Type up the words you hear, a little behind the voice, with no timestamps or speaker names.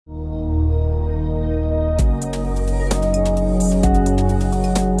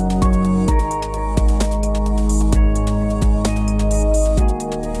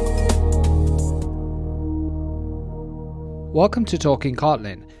Welcome to Talking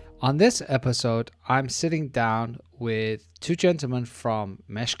Kotlin. On this episode, I'm sitting down with two gentlemen from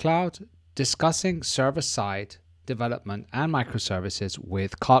Meshcloud discussing server-side development and microservices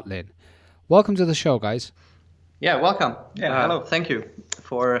with Kotlin. Welcome to the show, guys. Yeah, welcome. Hello. Thank you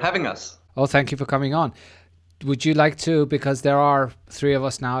for having us. Oh, thank you for coming on. Would you like to, because there are three of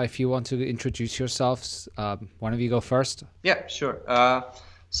us now, if you want to introduce yourselves, one of you go first? Yeah, sure.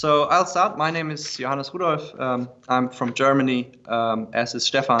 So I'll start. My name is Johannes Rudolf. I'm from Germany, as is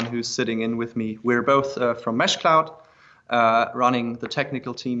Stefan, who's sitting in with me. We're both from Meshcloud, running the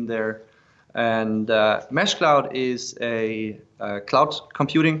technical team there. And Meshcloud is a cloud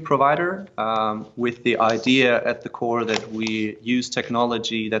computing provider with the idea at the core that we use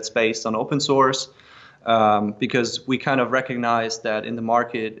technology that's based on open source. Because we kind of recognize that in the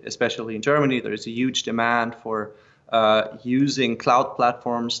market, especially in Germany, there's a huge demand for using cloud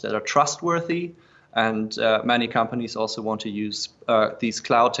platforms that are trustworthy. And many companies also want to use these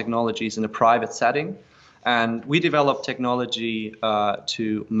cloud technologies in a private setting. And we develop technology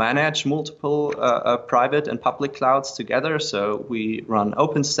to manage multiple private and public clouds together. So we run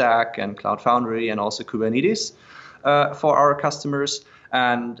OpenStack and Cloud Foundry and also Kubernetes for our customers.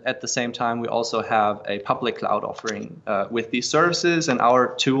 And at the same time, we also have a public cloud offering with these services. And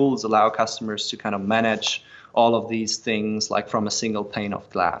our tools allow customers to kind of manage all of these things like from a single pane of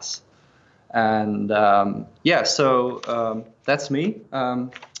glass. And so that's me.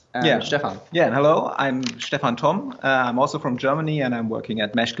 Stefan. Yeah, hello. I'm Stefan Tom. I'm also from Germany, and I'm working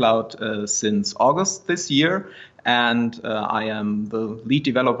at Meshcloud since August this year. And I am the lead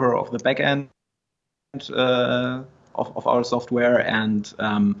developer of the backend of our software, and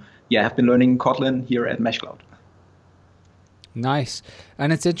have been learning Kotlin here at Meshcloud. Nice.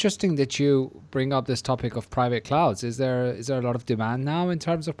 And it's interesting that you bring up this topic of private clouds. Is there a lot of demand now in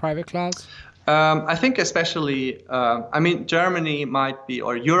terms of private clouds? I think especially, Germany might be,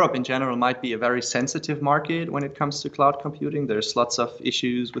 or Europe in general, might be a very sensitive market when it comes to cloud computing. There's lots of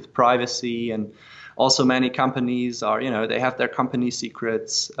issues with privacy, and also many companies are, they have their company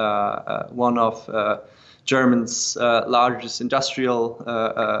secrets. One of Germany's largest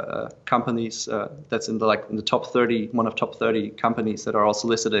industrial companies that's in the top 30, one of top 30 companies that are also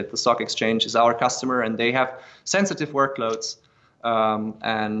listed at the stock exchange is our customer, and they have sensitive workloads.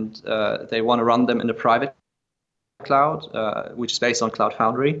 And they want to run them in the private cloud, which is based on Cloud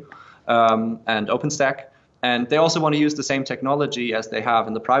Foundry and OpenStack. And they also want to use the same technology as they have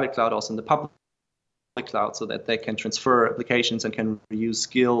in the private cloud, also in the public cloud, so that they can transfer applications and can reuse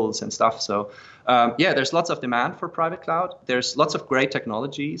skills and stuff. So there's lots of demand for private cloud. There's lots of great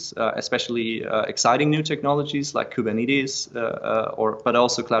technologies, especially exciting new technologies like Kubernetes, but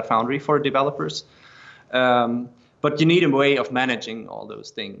also Cloud Foundry for developers. But you need a way of managing all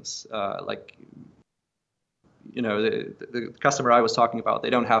those things. The customer I was talking about, they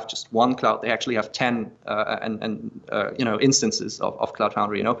don't have just one cloud. They actually have 10 instances of Cloud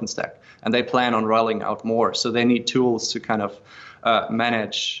Foundry and OpenStack, and they plan on rolling out more. So they need tools to kind of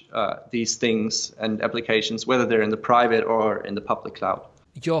manage these things and applications, whether they're in the private or in the public cloud.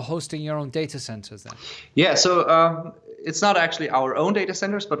 You're hosting your own data centers then? Yeah, so it's not actually our own data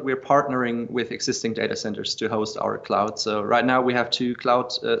centers, but we're partnering with existing data centers to host our cloud. So right now we have 2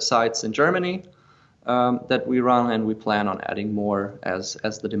 cloud sites in Germany that we run, and we plan on adding more as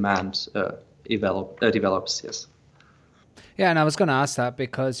the demand develops. Yes. Yeah, and I was going to ask that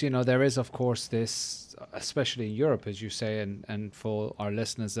because, there is, of course, this, especially in Europe, as you say, and for our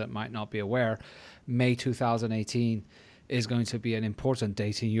listeners that might not be aware, May 2018 is going to be an important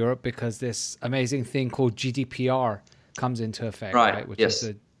date in Europe because this amazing thing called GDPR comes into effect, right? Which is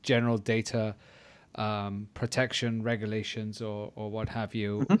the general data protection regulations or what have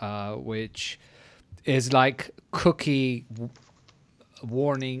you, which is like cookie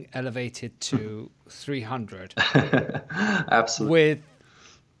warning elevated to 300. Absolutely. With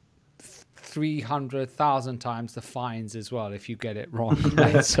 300,000 times the fines as well if you get it wrong.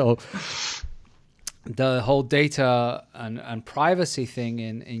 Right? So the whole data and privacy thing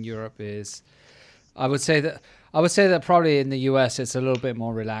in Europe is, I would say that probably in the US it's a little bit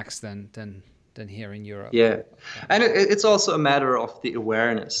more relaxed than here in Europe. Yeah, and it's also a matter of the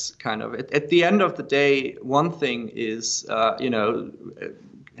awareness, kind of. At the end of the day, one thing is,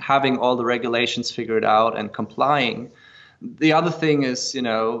 having all the regulations figured out and complying. The other thing is,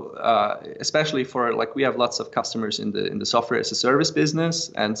 especially for we have lots of customers in the software as a service business,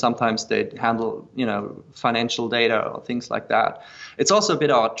 and sometimes they handle, financial data or things like that. It's also a bit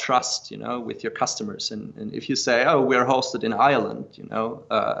about trust, with your customers. And if you say, oh, we're hosted in Ireland,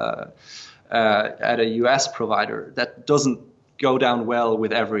 at a US provider, that doesn't go down well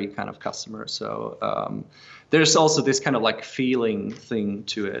with every kind of customer. So there's also this kind of like feeling thing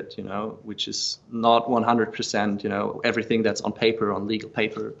to it, which is not 100%, everything that's on paper, on legal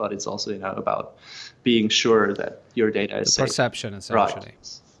paper, but it's also, about being sure that your data is safe. Perception, essentially.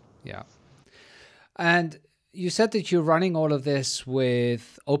 Right. Yeah. And you said that you're running all of this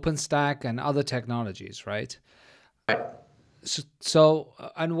with OpenStack and other technologies, right? Right. So,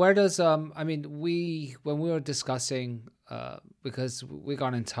 and where does, when we were discussing, because we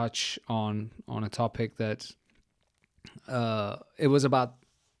got in touch on a topic that it was about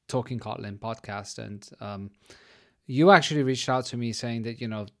Talking Kotlin podcast, and you actually reached out to me saying that,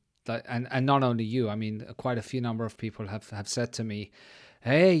 that, and not only you, quite a few number of people have said to me,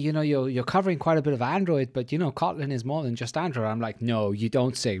 hey, you're covering quite a bit of Android, but Kotlin is more than just Android. I'm like, no, you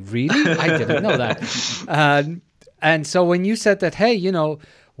don't say. Really? I didn't know that. And so when you said that, hey,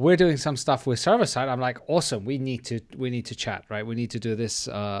 we're doing some stuff with server side, I'm like, awesome. We need to chat, right? We need to do this.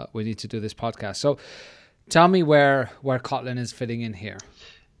 We need to do this podcast. So tell me where Kotlin is fitting in here.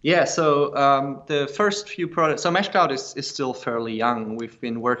 Yeah, so the first few products, so MeshCloud is still fairly young. We've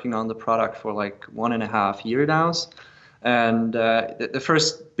been working on the product for like 1.5 years now. And the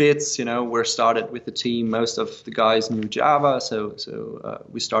first bits, were started with the team. Most of the guys knew Java, so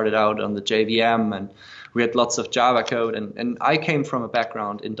we started out on the JVM, and we had lots of Java code. And I came from a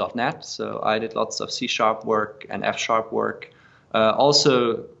background in .NET, so I did lots of C# work and F# work.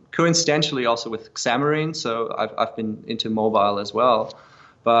 Also, coincidentally, also with Xamarin, so I've been into mobile as well.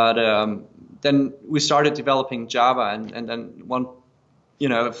 But then we started developing Java, and then one.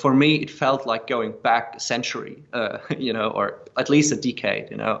 For me, it felt like going back a century, or at least a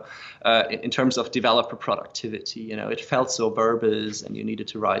decade, in terms of developer productivity. It felt so verbose, and you needed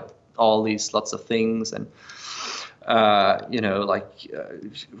to write lots of things, and,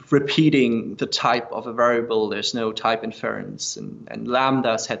 repeating the type of a variable. There's no type inference, and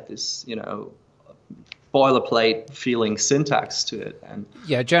Lambdas had this, boilerplate feeling syntax to it. And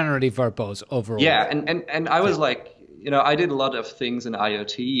yeah, generally verbose overall. Yeah, and I was like, I did a lot of things in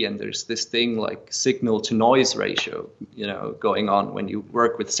IoT, and there's this thing like signal to noise ratio, going on when you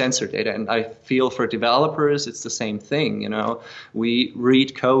work with sensor data. And I feel for developers, it's the same thing. We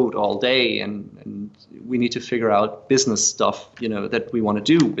read code all day, and we need to figure out business stuff, that we want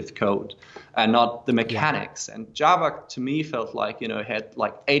to do with code, and not the mechanics. Yeah. And Java to me felt like, it had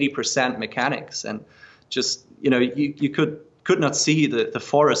like 80% mechanics, and just, you could not see the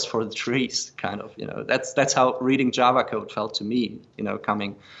forest for the trees, kind of. That's how reading Java code felt to me,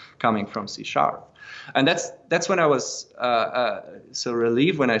 coming from C#. And that's when I was so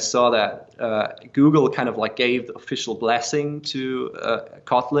relieved when I saw that Google kind of like gave the official blessing to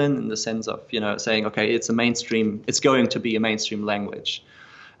Kotlin, in the sense of saying, okay, it's going to be a mainstream language.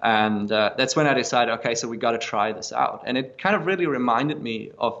 And that's when I decided, okay, so we got to try this out. And it kind of really reminded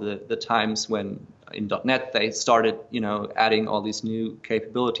me of the times when in .NET they started, adding all these new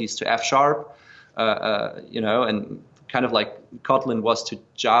capabilities to F#, and kind of like Kotlin was to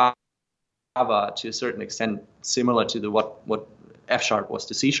Java to a certain extent similar to what F# was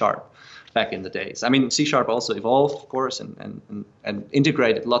to C# back in the days. C# also evolved, of course, and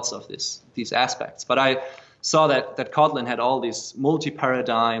integrated lots of these aspects. But I saw that Kotlin had all these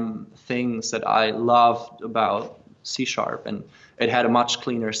multi-paradigm things that I loved about C#, and it had a much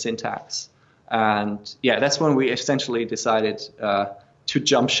cleaner syntax. And yeah, that's when we essentially decided to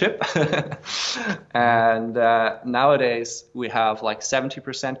jump ship. And nowadays we have like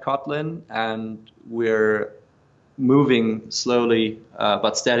 70% Kotlin, and we're moving slowly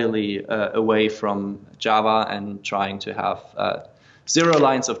but steadily away from Java, and trying to have 0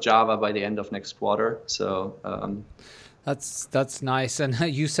 lines of Java by the end of next quarter. So that's nice. And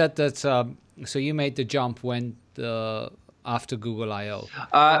you said that so you made the jump after Google I/O.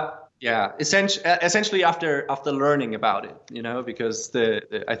 Yeah, essentially after learning about it, because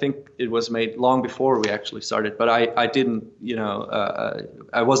I think it was made long before we actually started, but I didn't,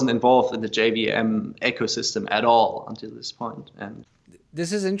 I wasn't involved in the JVM ecosystem at all until this point. And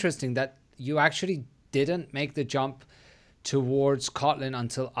this is interesting that you actually didn't make the jump towards Kotlin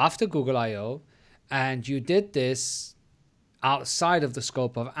until after Google I/O, and you did this outside of the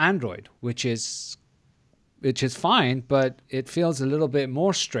scope of Android, which is fine, but it feels a little bit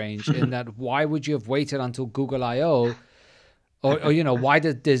more strange in that why would you have waited until Google I/O, or why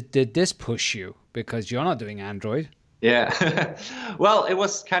did this push you? Because you're not doing Android. Yeah, well, it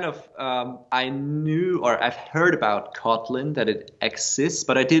was kind of I knew, or I've heard about Kotlin, that it exists,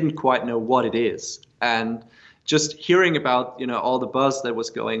 but I didn't quite know what it is. And just hearing about all the buzz that was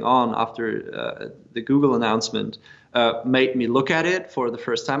going on after the Google announcement made me look at it for the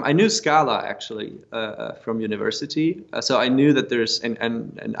first time. I knew Scala actually from university, so I knew that there's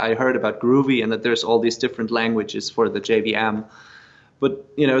and I heard about Groovy and that there's all these different languages for the JVM, but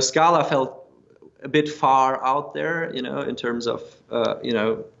Scala felt a bit far out there, in terms of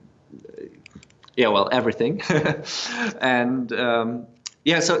everything, and so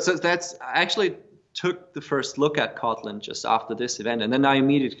that's I actually took the first look at Kotlin just after this event, and then I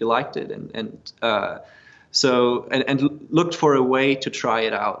immediately liked it, and looked for a way to try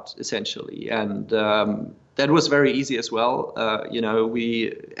it out essentially, and that was very easy as well. I've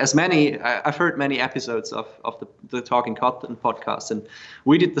heard many episodes of the Talking Kotlin podcast, and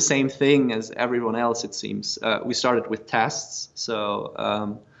we did the same thing as everyone else. It seems we started with tests,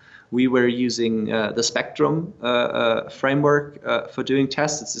 so. We were using the Spectrum framework for doing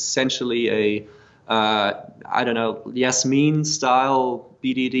tests. It's essentially a Yasmin style,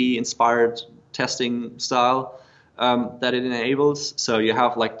 BDD inspired testing style that it enables. So you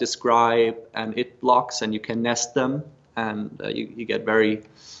have like describe and it blocks, and you can nest them, and you get very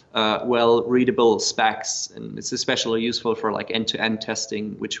well readable specs. And it's especially useful for like end-to-end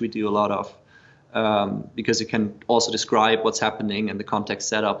testing, which we do a lot of. Because you can also describe what's happening and the context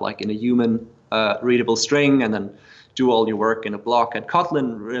setup like in a human readable string, and then do all your work in a block. And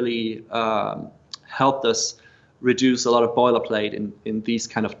Kotlin really helped us reduce a lot of boilerplate in these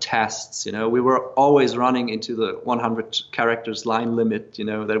kind of tests. We were always running into the 100 characters line limit,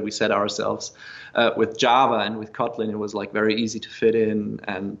 that we set ourselves. With Java and with Kotlin, it was like very easy to fit in,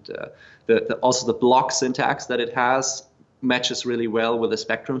 and also the block syntax that it has matches really well with the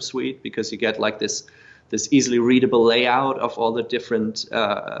Spectrum suite, because you get like this easily readable layout of all the different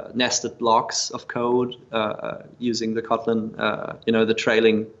nested blocks of code using the Kotlin, the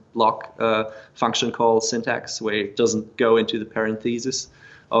trailing block function call syntax, where it doesn't go into the parenthesis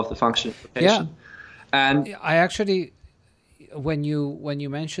of the function application. Yeah. And I actually, when you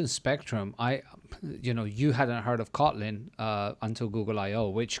mentioned Spectrum, you hadn't heard of Kotlin until Google I/O,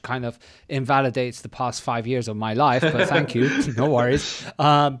 which kind of invalidates the past 5 years of my life, but thank you, no worries.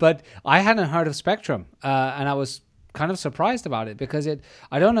 But I hadn't heard of Spectrum, and I was kind of surprised about it, because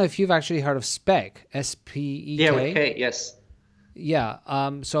I don't know if you've actually heard of Spek, S-P-E-K. Yeah, with K, yes. Yeah,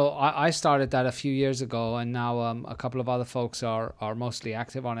 so I started that a few years ago, and now a couple of other folks are mostly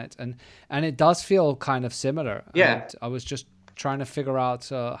active on it, and it does feel kind of similar. Yeah. And I was just trying to figure out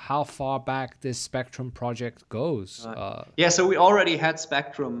how far back this Spectrum project goes. So we already had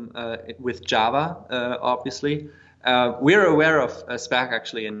Spectrum with Java, obviously. We're aware of Spec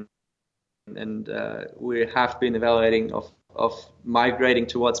actually, and we have been evaluating of migrating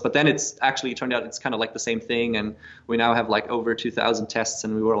towards, but then it's actually turned out it's kind of like the same thing, and we now have like over 2,000 tests,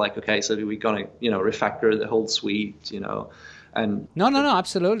 and we were like, okay, so we're gonna refactor the whole suite, and no,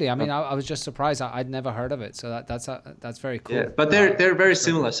 absolutely. I mean, I was just surprised. I'd never heard of it, so that's very cool. Yeah, but they're very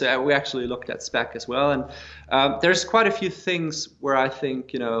similar. So we actually looked at Spec as well, and there's quite a few things where I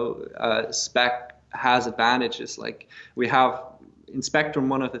think Spec has advantages. Like we have in Spectrum,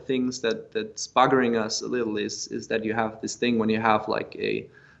 one of the things that's buggering us a little is that you have this thing when you have like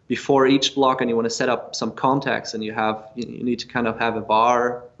before each block, and you want to set up some context, and you need to kind of have a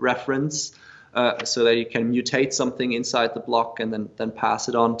var reference. So that you can mutate something inside the block and then pass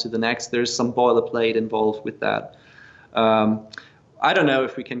it on to the next. There's some boilerplate involved with that. I don't know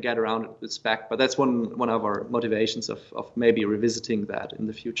if we can get around it with Spec, but that's one of our motivations of maybe revisiting that in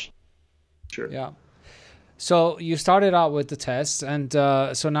the future. Sure. Yeah. So you started out with the tests, and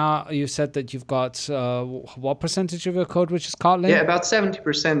so now you said that you've got what percentage of your code which is Kotlin? Yeah, about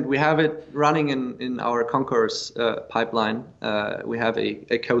 70%. We have it running in our Concourse pipeline. We have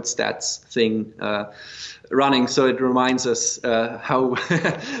a code stats thing running, so it reminds us how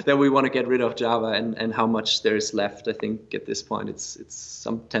that we want to get rid of Java and how much there's left. I think at this point it's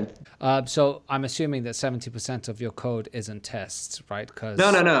some 10th. So I'm assuming that 70% of your code isn't tests, right? Because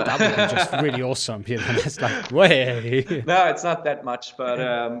no. That would be just really awesome. It's like way. No, it's not that much, but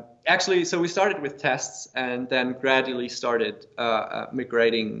actually, so we started with tests and then gradually started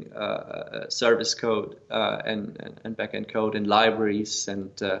migrating service code and backend code and libraries, and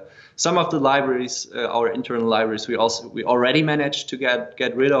some of the libraries, our internal libraries, we already managed to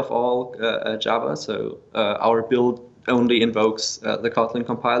get rid of all Java. So our build only invokes the Kotlin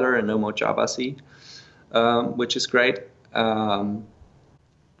compiler and no more Java-C, which is great.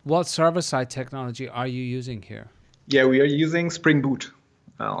 What server-side technology are you using here? Yeah, we are using Spring Boot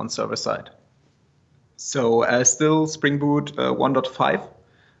on server side. So still Spring Boot 1.5.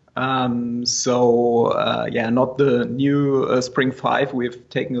 Yeah, not the new Spring 5. We've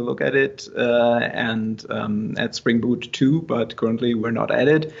taken a look at it and at Spring Boot 2, but currently we're not at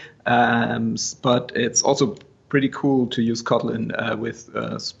it. But it's also pretty cool to use Kotlin with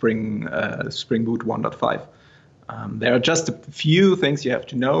Spring Boot 1.5. There are just a few things you have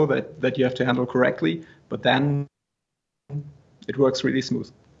to know that you have to handle correctly, but then it works really smooth.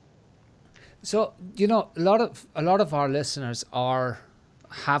 So, you know, a lot of our listeners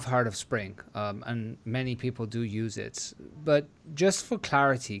have heard of Spring, and many people do use it. But just for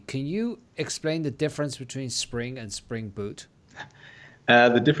clarity, can you explain the difference between Spring and Spring Boot?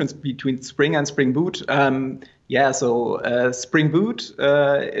 The difference between Spring and Spring Boot. Spring Boot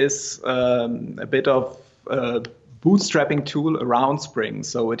is a bit of a bootstrapping tool around Spring.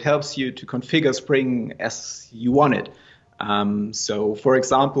 So it helps you to configure Spring as you want it. So, for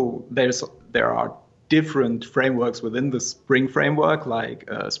example, there are different frameworks within the Spring framework, like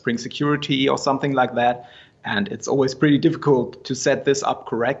Spring Security or something like that. And it's always pretty difficult to set this up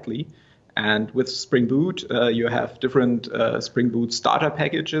correctly. And with Spring Boot, you have different Spring Boot starter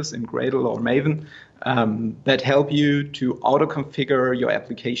packages in Gradle or Maven that help you to auto-configure your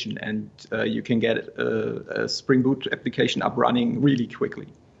application. And you can get a Spring Boot application up running really quickly.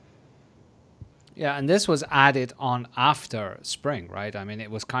 Yeah, and this was added on after Spring, right? I mean, it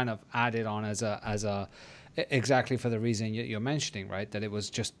was kind of added on as a exactly for the reason you're mentioning, right? That it was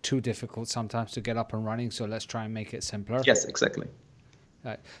just too difficult sometimes to get up and running. So let's try and make it simpler. Yes, exactly.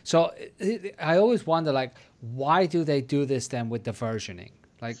 Right. So I always wonder, like, why do they do this then with the versioning?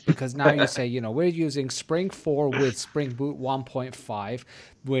 Like, because now you say, you know, we're using Spring 4 with Spring Boot 1.5.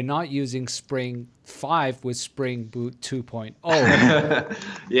 We're not using Spring 5 with Spring Boot 2.0.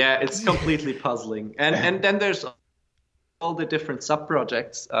 Yeah, it's completely puzzling. And then there's all the different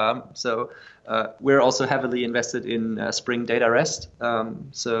sub-projects. We're also heavily invested in Spring Data REST.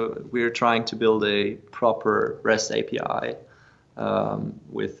 So we're trying to build a proper REST API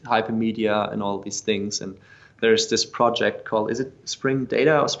with hypermedia and all these things. And there's this project called, is it Spring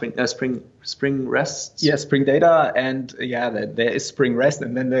Data or Spring REST? Yeah, Spring Data, and there is Spring REST,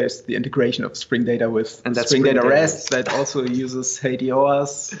 and then there's the integration of Spring Data with Spring Data REST that also uses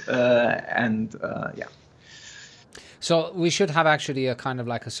HeyDOAs, So we should have actually a kind of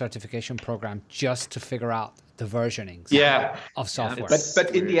like a certification program just to figure out the versionings of software.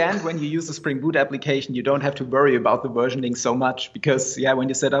 But in the end, when you use a Spring Boot application, you don't have to worry about the versioning so much because, when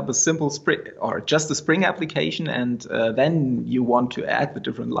you set up a simple Spring or just a Spring application and then you want to add the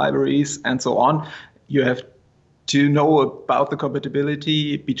different libraries and so on, you have to know about the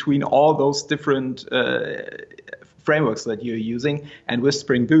compatibility between all those different frameworks that you're using. And with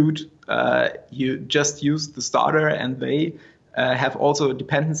Spring Boot, you just use the starter and they have also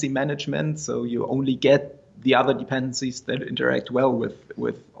dependency management. So you only get the other dependencies that interact well with all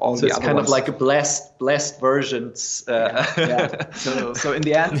the other ones. So it's kind of like a blessed versions. So in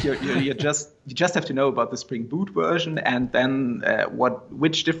the end, you just have to know about the Spring Boot version, and then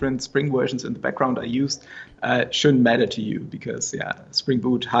which different Spring versions in the background are used shouldn't matter to you because Spring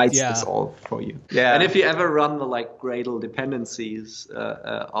Boot hides this all for you. Yeah. And if you ever run the Gradle dependencies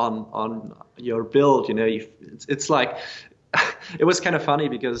on your build, it's like. It was kind of funny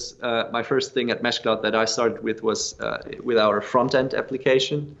because my first thing at Meshcloud that I started with was with our front-end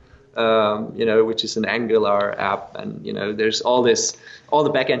application, which is an Angular app. And, there's all the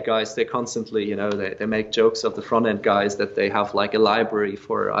back-end guys, they constantly, they make jokes of the front-end guys that they have like a library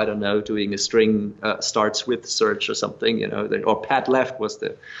for, I don't know, doing a string starts with search or something, or pad left was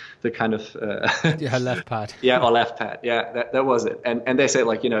the kind of... left pad. Or left pad. Yeah, that was it. And they say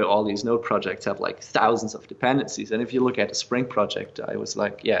all these node projects have like thousands of dependencies. And if you look at a Spring project, I was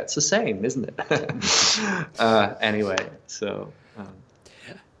like, it's the same, isn't it? Anyway, so...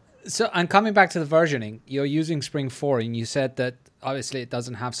 So, and coming back to the versioning, you're using Spring 4, and you said that obviously it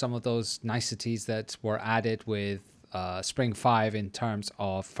doesn't have some of those niceties that were added with Spring 5 in terms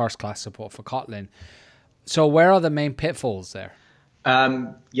of first-class support for Kotlin. So where are the main pitfalls there?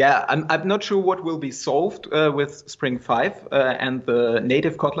 I'm not sure what will be solved with Spring 5 and the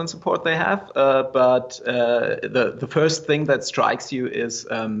native Kotlin support they have, but the first thing that strikes you is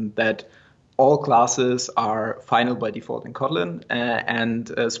that all classes are final by default in Kotlin,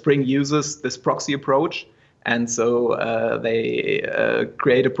 and Spring uses this proxy approach. And so they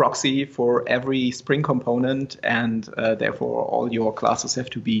create a proxy for every Spring component, and therefore all your classes have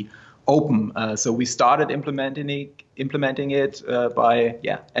to be open. So we started implementing it by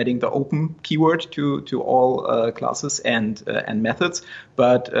adding the open keyword to all classes and methods.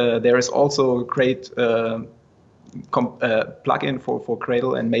 But there is also a great plugin for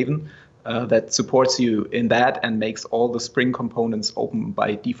Gradle and Maven that supports you in that and makes all the Spring components open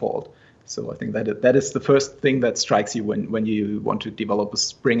by default. So I think that is the first thing that strikes you when you want to develop a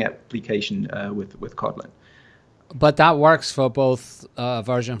Spring application with Kotlin. But that works for both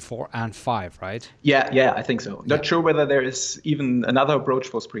version 4 and 5, right? Yeah, I think so. Not sure whether there is even another approach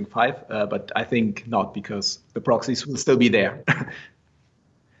for Spring 5, but I think not, because the proxies will still be there.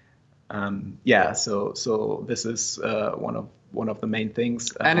 So this is one of the main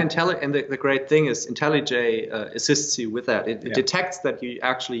things. And the great thing is IntelliJ assists you with that. It detects that you're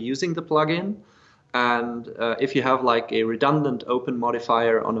actually using the plugin. And if you have like a redundant open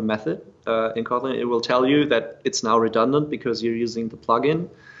modifier on a method in Kotlin, it will tell you that it's now redundant because you're using the plugin.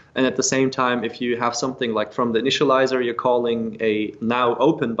 And at the same time, if you have something like from the initializer, you're calling a now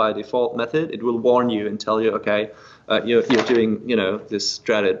open by default method, it will warn you and tell you, okay, you're doing, this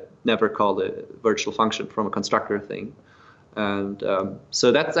dreaded never call a virtual function from a constructor thing. And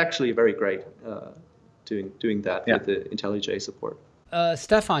so that's actually very great doing that with the IntelliJ support.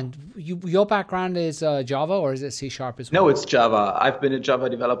 Stefan, your background is Java, or is it C# as well? No, it's Java. I've been a Java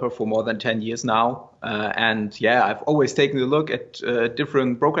developer for more than 10 years now. I've always taken a look at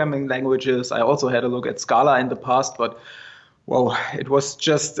different programming languages. I also had a look at Scala in the past, but well, it was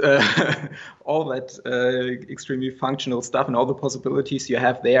just all that extremely functional stuff and all the possibilities you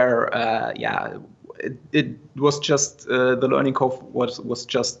have there. It was just the learning curve was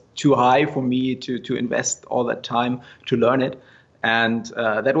just too high for me to invest all that time to learn it. And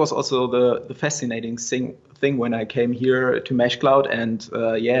that was also the fascinating thing when I came here to Meshcloud. And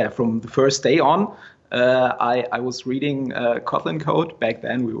from the first day on, I was reading Kotlin code. Back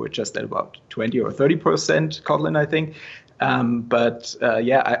then, we were just at about 20 or 30% Kotlin, I think.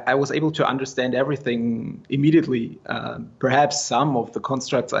 I was able to understand everything immediately. Perhaps some of the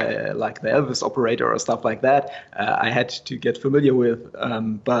constructs, like the Elvis operator or stuff like that, I had to get familiar with.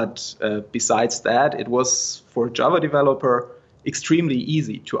 But besides that, it was, for a Java developer, extremely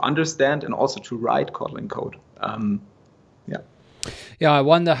easy to understand and also to write Kotlin code. I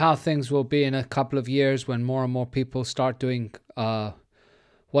wonder how things will be in a couple of years when more and more people start doing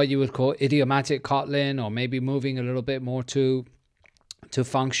what you would call idiomatic Kotlin, or maybe moving a little bit more to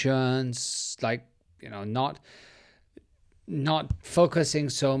functions, like, not focusing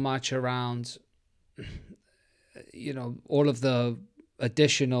so much around all of the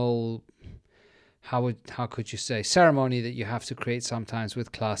additional, how could you say, ceremony that you have to create sometimes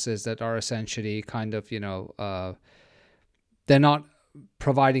with classes that are essentially kind of, they're not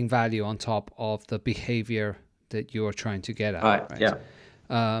providing value on top of the behavior that you're trying to get at. Right? Yeah.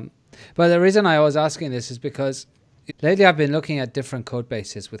 But the reason I was asking this is because lately I've been looking at different code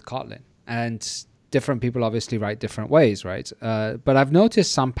bases with Kotlin, and different people obviously write different ways, right? But I've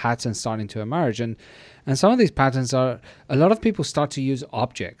noticed some patterns starting to emerge, and some of these patterns are, a lot of people start to use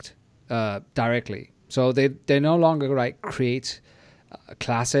object directly. So they no longer create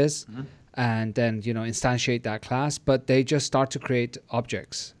classes and then instantiate that class, but they just start to create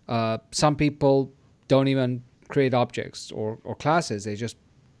objects. Some people don't even create objects or classes. They just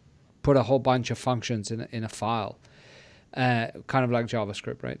put a whole bunch of functions in a file, kind of like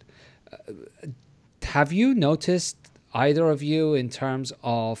JavaScript, right? Have you noticed, either of you, in terms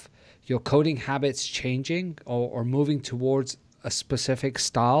of your coding habits changing or moving towards a specific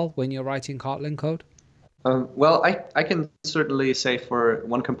style when you're writing Kotlin code? Well, I can certainly say for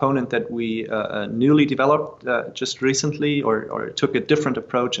one component that we newly developed just recently, or took a different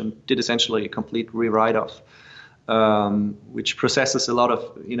approach and did essentially a complete rewrite of, which processes a lot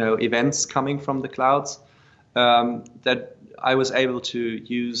of events coming from the clouds, that I was able to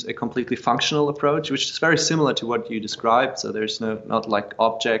use a completely functional approach, which is very similar to what you described. So there's not like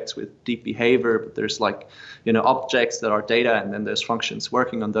objects with deep behavior, but there's objects that are data, and then there's functions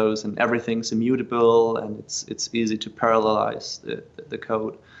working on those, and everything's immutable, and it's easy to parallelize the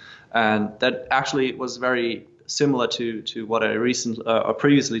code. And that actually was very similar to what I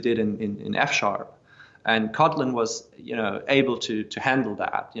previously did in F#. And Kotlin was, able to handle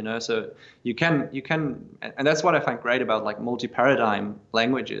that, so you can, and that's what I find great about like multi-paradigm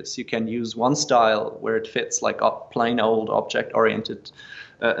languages. You can use one style where it fits like plain old object-oriented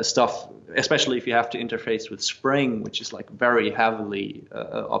stuff, especially if you have to interface with Spring, which is like very heavily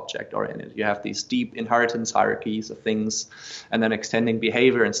object-oriented. You have these deep inheritance hierarchies of things, and then extending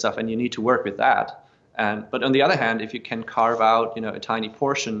behavior and stuff, and you need to work with that. But on the other hand, if you can carve out, a tiny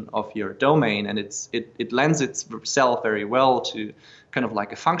portion of your domain, and it lends itself very well to kind of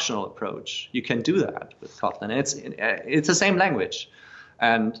like a functional approach, you can do that with Kotlin. And it's the same language.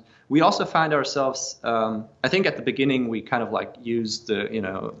 And we also find ourselves, I think at the beginning we kind of like used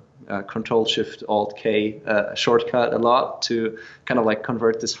the Control Shift Alt K shortcut a lot to kind of like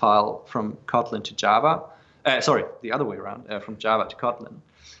convert this file from Kotlin to Java. Sorry, the other way around, from Java to Kotlin.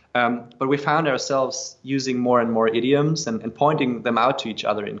 But we found ourselves using more and more idioms and pointing them out to each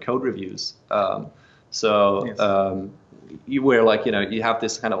other in code reviews. You were like, you have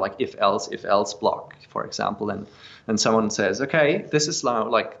this kind of like if else block, for example, and someone says, okay, this is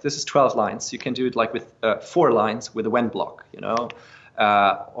 12 lines. You can do it like with 4 lines with a when block, or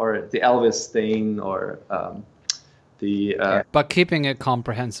the Elvis thing, or but keeping it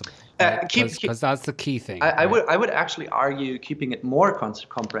comprehensible, because that's the key thing. I would actually argue keeping it more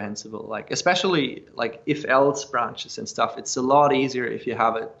comprehensible, like especially like if else branches and stuff. It's a lot easier if you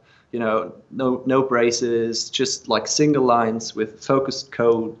have it, no braces, just like single lines with focused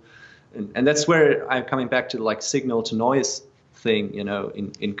code, and that's where I'm coming back to like signal to noise thing,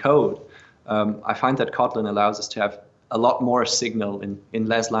 in code. I find that Kotlin allows us to have a lot more signal in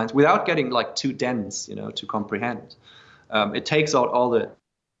less lines without getting like too dense, to comprehend. It takes out all the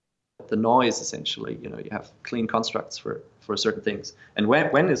noise essentially. You have clean constructs for certain things, and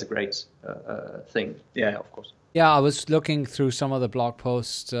when is a great thing. Yeah, of course. Yeah, I was looking through some of the blog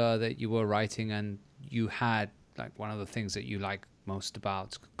posts that you were writing, and you had like one of the things that you like most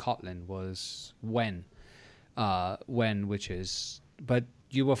about Kotlin was when, but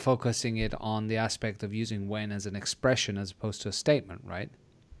you were focusing it on the aspect of using when as an expression as opposed to a statement, right?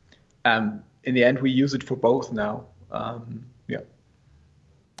 In the end, we use it for both now. Yeah.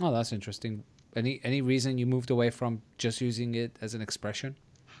 Oh, that's interesting. Any reason you moved away from just using it as an expression?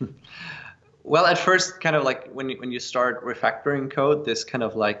 Well, at first, kind of like when you start refactoring code, this kind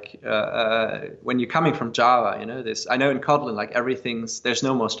of like when you're coming from Java, I know in Kotlin, like there's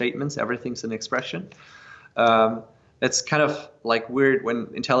no more statements, everything's an expression. It's kind of like weird when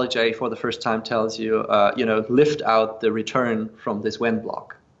IntelliJ for the first time tells you, lift out the return from this when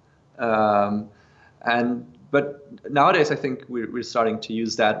block. But nowadays, I think we're starting to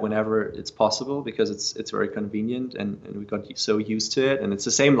use that whenever it's possible because it's very convenient and we got so used to it. And it's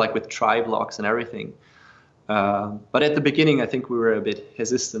the same like with try blocks and everything. But at the beginning, I think we were a bit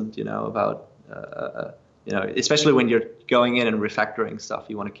hesitant, about, especially when you're going in and refactoring stuff,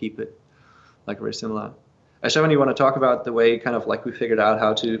 you want to keep it like very similar. Stefan, you want to talk about the way kind of like we figured out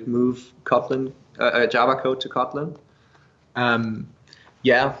how to move Kotlin, Java code to Kotlin?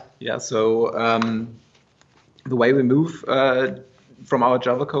 Yeah. So the way we move from our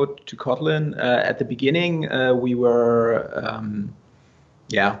Java code to Kotlin, at the beginning, we were,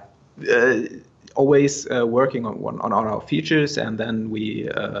 always working on our features, and then we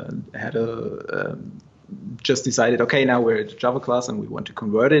had just decided, okay, now we're at Java class and we want to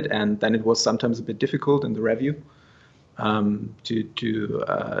convert it, and then it was sometimes a bit difficult in the review to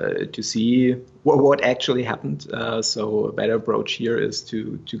see what actually happened. So a better approach here is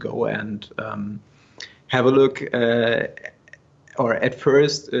to go and have a look, or at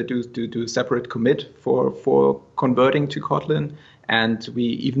first do separate commit for converting to Kotlin. And we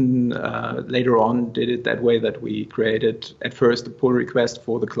even later on did it that way, that we created at first a pull request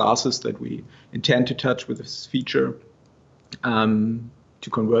for the classes that we intend to touch with this feature to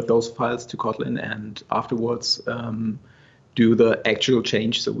convert those files to Kotlin, and afterwards do the actual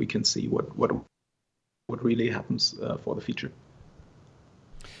change so we can see what really happens for the feature.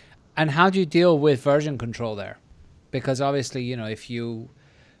 And how do you deal with version control there? Because obviously,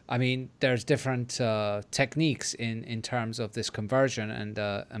 there's different techniques in terms of this conversion and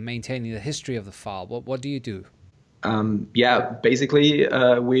maintaining the history of the file. What do you do? Basically,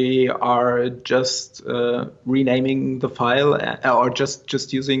 we are just renaming the file, or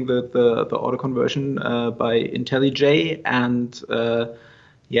just using the auto conversion by IntelliJ, and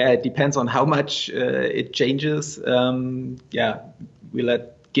it depends on how much it changes. We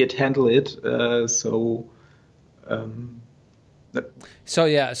let Git handle it. So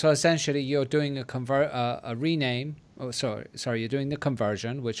essentially you're doing a rename. You're doing the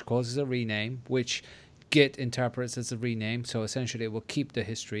conversion, which causes a rename, which Git interprets as a rename. So essentially it will keep the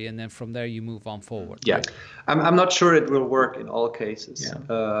history, and then from there you move on forward. Yeah, right? I'm not sure it will work in all cases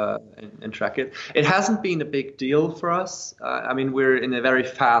and track it. It hasn't been a big deal for us. We're in a very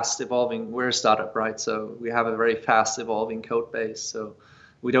fast evolving, we're a startup, right? So we have a very fast evolving code base. So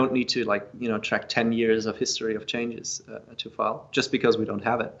we don't need to track 10 years of history of changes to file just because we don't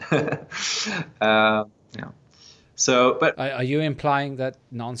have it. So, but are you implying that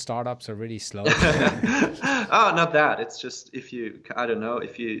non-startups are really slow? Oh, not that. It's just if you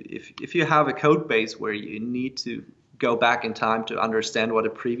have a code base where you need to go back in time to understand what a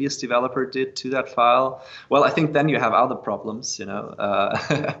previous developer did to that file, well, I think then you have other problems, you know.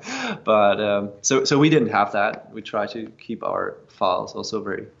 So we didn't have that. We try to keep our files also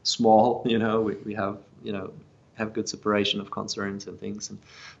very small, you know. We have, you know, have good separation of concerns and things, and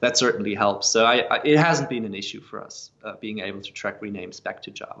that certainly helps. So it hasn't been an issue for us being able to track renames back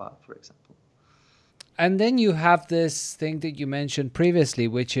to Java, for example. And then you have this thing that you mentioned previously,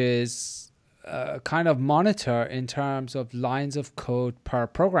 which is kind of monitor in terms of lines of code per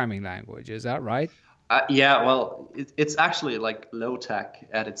programming language. Is that right? Yeah, well, it's actually like low tech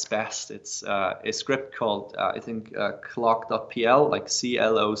at its best. It's a script called, I think, clock.pl, like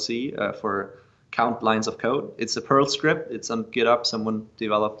CLOC for count lines of code. It's a Perl script. It's on GitHub. Someone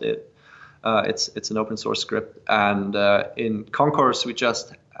developed it. It's an open source script. And in Concourse,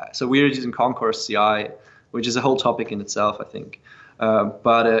 so we're using Concourse CI, which is a whole topic in itself, I think.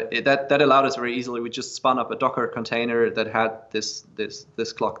 That allowed us very easily. We just spun up a Docker container that had this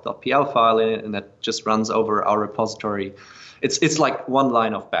clock.pl file in it, and that just runs over our repository. It's like one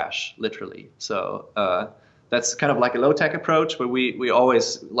line of bash, literally. So that's kind of like a low-tech approach, where we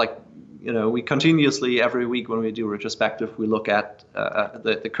always, like, you know, we continuously every week when we do retrospective, we look at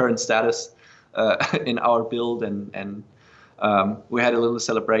the current status in our build, and we had a little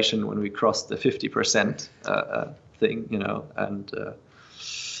celebration when we crossed the 50% thing, you know, and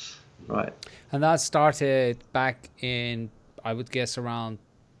right. And that started back in, I would guess, around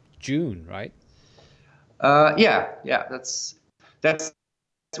June, right? Yeah. That's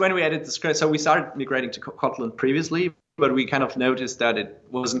when we added the script. So we started migrating to Kotlin previously, but we kind of noticed that it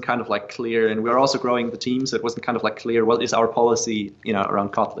wasn't kind of like clear, and we were also growing the team, so it wasn't kind of like clear what is our policy, you know,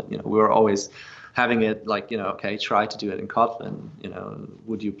 around Kotlin. You know, we were always having it like, you know, okay, try to do it in Kotlin, you know,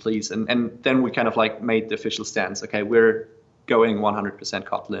 would you please? And then we kind of like made the official stance. Okay, we're going 100%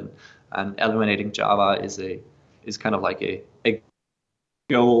 Kotlin, and eliminating Java is kind of like a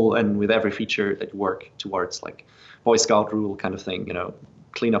goal, and with every feature that you work towards, like Boy Scout rule kind of thing, you know,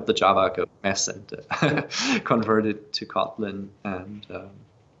 clean up the Java code mess and convert it to Kotlin. And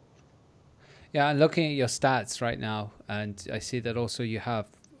yeah, and looking at your stats right now, and I see that also you have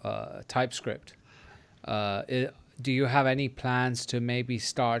TypeScript. Do you have any plans to maybe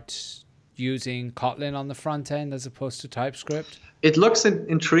start using Kotlin on the front end as opposed to TypeScript? It looks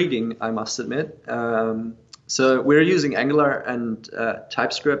intriguing, I must admit. So we're using Angular and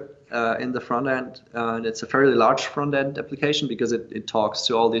TypeScript in the front end, and it's a fairly large front end application because it talks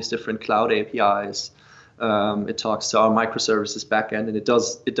to all these different cloud APIs. It talks to our microservices backend, and it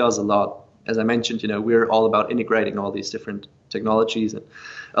does a lot. As I mentioned, you know, we're all about integrating all these different technologies and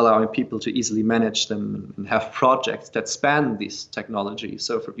allowing people to easily manage them and have projects that span these technologies.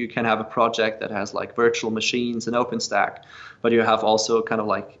 So you can have a project that has like virtual machines and OpenStack, but you have also kind of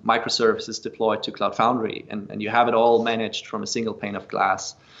like microservices deployed to Cloud Foundry, and you have it all managed from a single pane of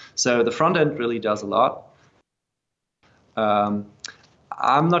glass. So the front end really does a lot. I'm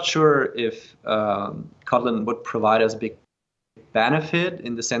not sure if Kotlin would provide us a big benefit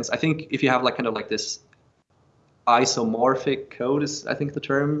in the sense, I think if you have like kind of like this isomorphic code is, I think, the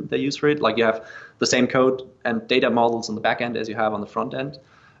term they use for it. Like you have the same code and data models on the back end as you have on the front end.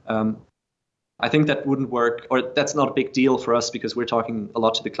 I think that wouldn't work, or that's not a big deal for us because we're talking a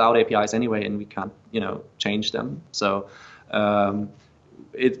lot to the cloud APIs anyway, and we can't, you know, change them. So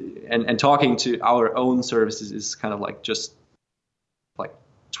talking to our own services is kind of like just like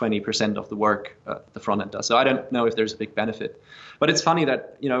 20% of the work the front end does. So I don't know if there's a big benefit, but it's funny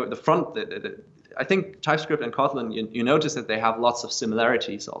that, you know, I think TypeScript and Kotlin, you notice that they have lots of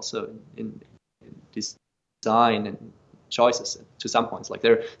similarities also in design and choices to some points. Like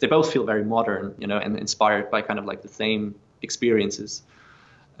they both feel very modern, you know, and inspired by kind of like the same experiences.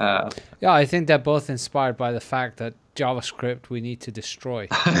 Yeah, I think they're both inspired by the fact that JavaScript we need to destroy.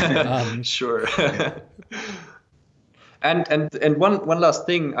 Sure. And one last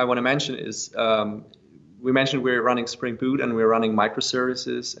thing I want to mention is we mentioned we're running Spring Boot and we're running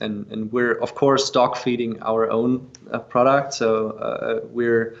microservices, and we're of course dog feeding our own product. So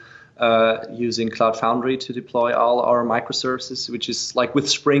we're using Cloud Foundry to deploy all our microservices, which is like with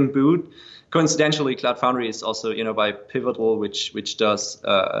Spring Boot. Coincidentally, Cloud Foundry is also, you know, by Pivotal, which does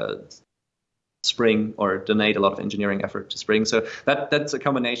Spring or donate a lot of engineering effort to Spring. So that's a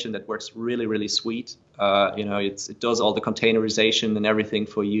combination that works really, really sweet. You know, it does all the containerization and everything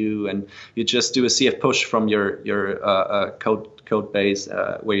for you, and you just do a CF push from your code base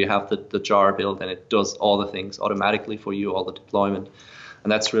where you have the jar built, and it does all the things automatically for you, all the deployment,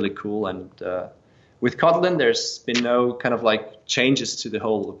 and that's really cool. And with Kotlin, there's been no kind of like changes to the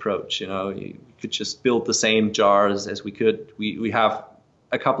whole approach. You know, you could just build the same jars as we could. We have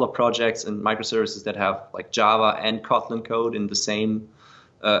a couple of projects and microservices that have like Java and Kotlin code in the same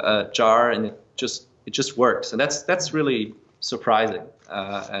jar, and it just works, and that's really surprising,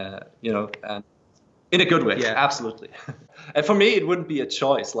 and in a good way. Yeah. Absolutely. And for me, it wouldn't be a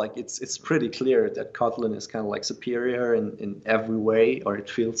choice. Like it's pretty clear that Kotlin is kind of like superior in every way, or it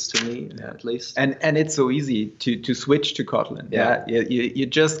feels to me at least. And it's so easy to switch to Kotlin. Yeah. You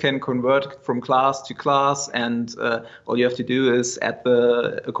just can convert from class to class, and all you have to do is add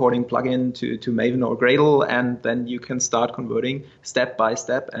the according plugin to Maven or Gradle, and then you can start converting step by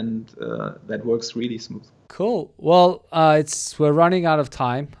step, and that works really smooth. Cool. Well, we're running out of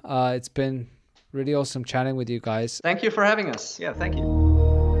time. It's been really awesome chatting with you guys. Thank you for having us. Yeah, thank you.